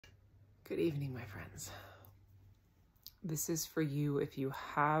Good evening, my friends. This is for you if you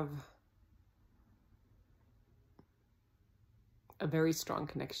have a very strong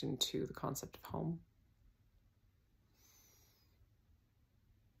connection to the concept of home.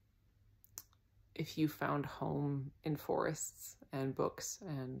 If you found home in forests and books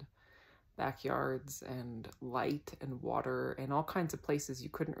and backyards and light and water and all kinds of places you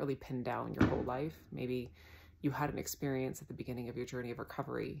couldn't really pin down your whole life, maybe you had an experience at the beginning of your journey of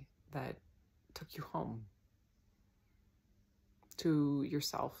recovery that took you home to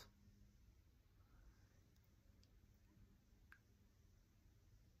yourself.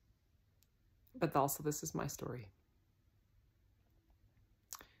 But also, this is my story.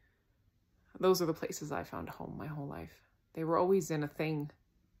 Those are the places I found home my whole life. They were always in a thing,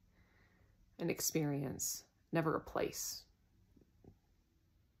 an experience, never a place.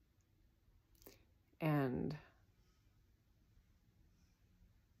 And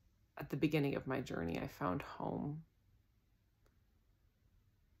at the beginning of my journey, I found home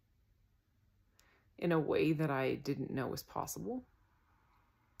in a way that I didn't know was possible.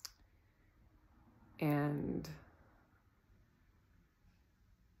 And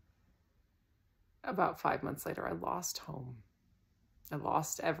about 5 months later, I lost home. I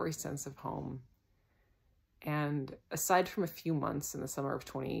lost every sense of home. And aside from a few months in the summer of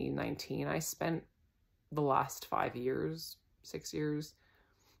 2019, I spent the last 6 years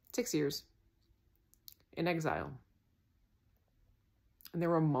in exile. And there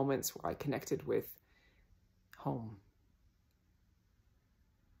were moments where I connected with home.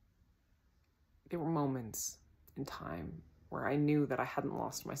 There were moments in time where I knew that I hadn't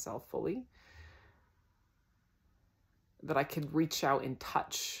lost myself fully, that I could reach out and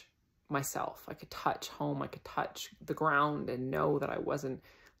touch myself. I could touch home. I could touch the ground and know that I wasn't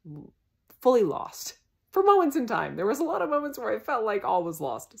fully lost. For moments in time, there was a lot of moments where I felt like all was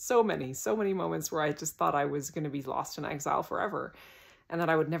lost. So many moments where I just thought I was going to be lost in exile forever, and that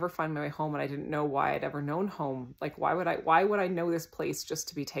I would never find my way home, and I didn't know why I'd ever known home. Like, why would I know this place just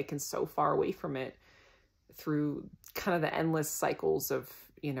to be taken so far away from it through kind of the endless cycles of,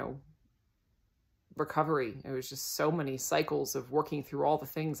 recovery. It was just so many cycles of working through all the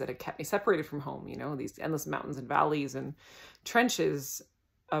things that had kept me separated from home, these endless mountains and valleys and trenches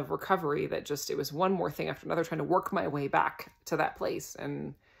of recovery that it was one more thing after another, trying to work my way back to that place.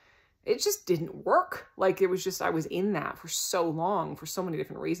 And it just didn't work. Like, it was just, I was in that for so long, for so many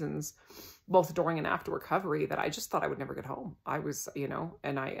different reasons, both during and after recovery, that I just thought I would never get home. I was, and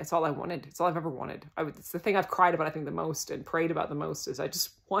it's all I wanted. It's all I've ever wanted. It's the thing I've cried about, I think, the most and prayed about the most, is I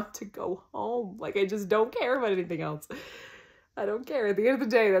just want to go home. Like, I just don't care about anything else. I don't care. At the end of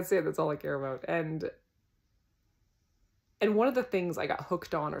the day, that's it. That's all I care about. And one of the things I got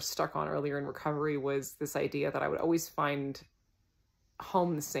hooked on or stuck on earlier in recovery was this idea that I would always find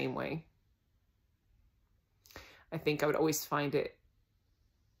home the same way. I think I would always find it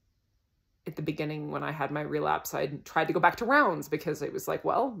at the beginning when I had my relapse. I tried to go back to rounds because it was like,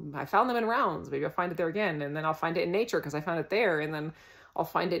 well, I found them in rounds. Maybe I'll find it there again. And then I'll find it in nature because I found it there. And then I'll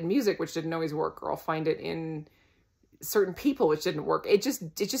find it in music, which didn't always work. Or I'll find it in certain people, which didn't work. It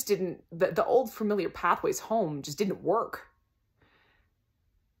just didn't, the old familiar pathways home just didn't work.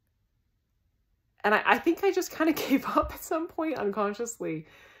 And I think I just kind of gave up at some point unconsciously.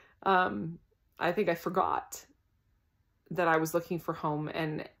 I think I forgot that I was looking for home,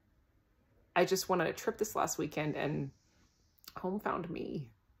 and I just went on a trip this last weekend, and home found me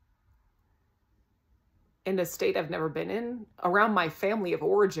in a state I've never been in, around my family of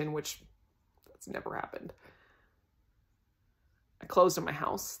origin, which that's never happened. I closed on my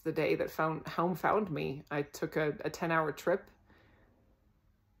house the day that home found me. I took a 10-hour trip,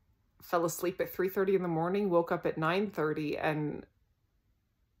 fell asleep at 3:30 in the morning, woke up at 9:30, and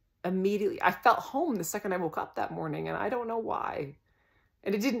immediately I felt home the second I woke up that morning, and I don't know why.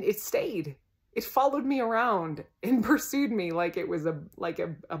 And it stayed. It followed me around and pursued me like it was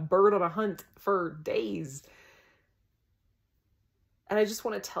a bird on a hunt for days. And I just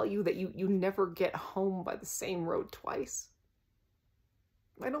want to tell you that you never get home by the same road twice.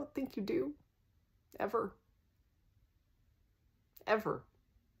 I don't think you do. Ever. Ever.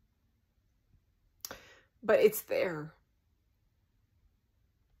 But it's there.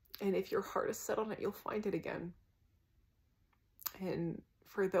 And if your heart is set on it, you'll find it again. And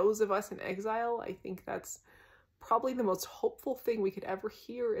for those of us in exile, I think that's probably the most hopeful thing we could ever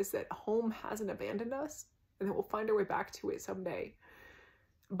hear, is that home hasn't abandoned us and that we'll find our way back to it someday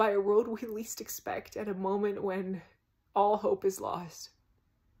by a road we least expect, at a moment when all hope is lost.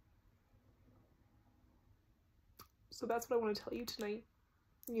 So that's what I want to tell you tonight.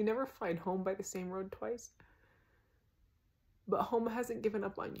 You never find home by the same road twice. But home hasn't given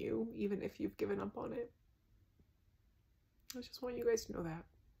up on you, even if you've given up on it. I just want you guys to know that.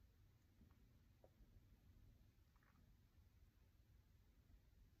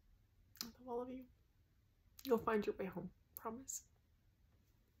 I love all of you. You'll find your way home, promise.